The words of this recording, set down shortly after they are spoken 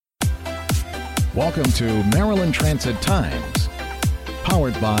Welcome to Maryland Transit Times,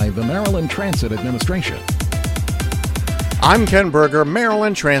 powered by the Maryland Transit Administration. I'm Ken Berger,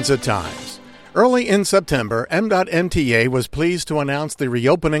 Maryland Transit Times. Early in September, MDOT/MTA was pleased to announce the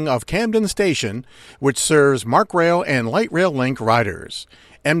reopening of Camden Station, which serves MarkRail and Light Rail Link riders.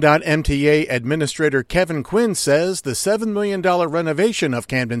 MDOT/MTA Administrator Kevin Quinn says the $7 million renovation of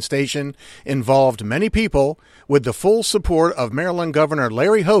Camden Station involved many people, with the full support of Maryland Governor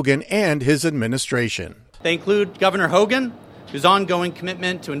Larry Hogan and his administration. They include Governor Hogan, whose ongoing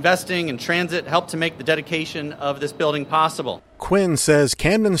commitment to investing in transit helped to make the dedication of this building possible. Quinn says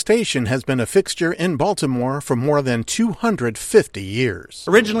Camden Station has been a fixture in Baltimore for more than 250 years.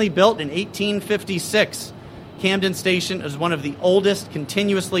 Originally built in 1856, Camden Station is one of the oldest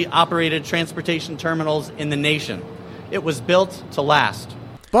continuously operated transportation terminals in the nation. It was built to last.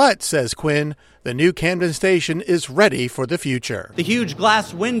 But, says Quinn, the new Camden Station is ready for the future. The huge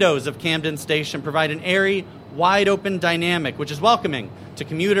glass windows of Camden Station provide an airy, wide-open dynamic, which is welcoming to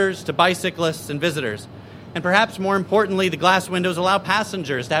commuters, to bicyclists, and visitors. And perhaps more importantly, the glass windows allow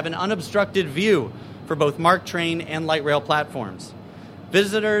passengers to have an unobstructed view for both MARC train and light rail platforms.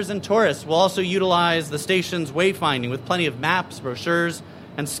 Visitors and tourists will also utilize the station's wayfinding with plenty of maps, brochures,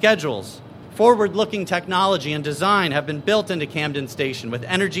 and schedules. Forward-looking technology and design have been built into Camden Station with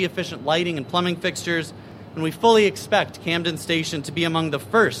energy-efficient lighting and plumbing fixtures, and we fully expect Camden Station to be among the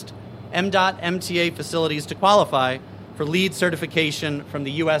first MDOT/MTA facilities to qualify for LEED certification from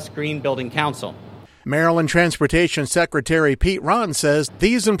the U.S. Green Building Council. Maryland Transportation Secretary Pete Ron says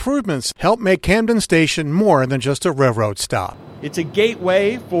these improvements help make Camden Station more than just a railroad stop. It's a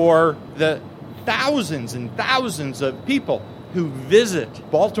gateway for the thousands and thousands of people who visit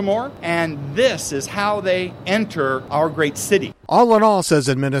Baltimore, and this is how they enter our great city. All in all, says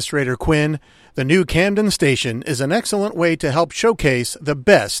Administrator Quinn, the new Camden Station is an excellent way to help showcase the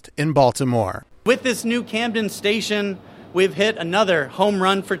best in Baltimore. With this new Camden Station, we've hit another home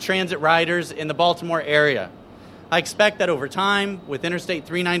run for transit riders in the Baltimore area. I expect that over time, with Interstate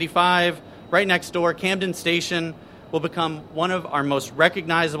 395 right next door, Camden Station will become one of our most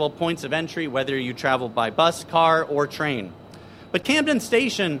recognizable points of entry, whether you travel by bus, car, or train. But Camden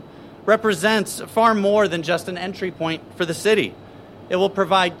Station represents far more than just an entry point for the city. It will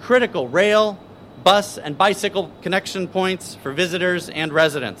provide critical rail, bus, and bicycle connection points for visitors and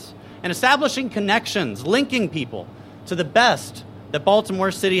residents, and establishing connections, linking people to the best that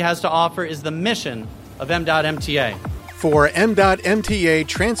Baltimore City has to offer is the mission of MDOT/MTA. For MDOT/MTA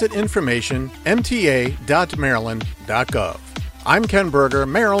transit information, mta.maryland.gov. I'm Ken Berger,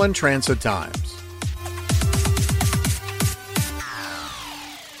 Maryland Transit Times.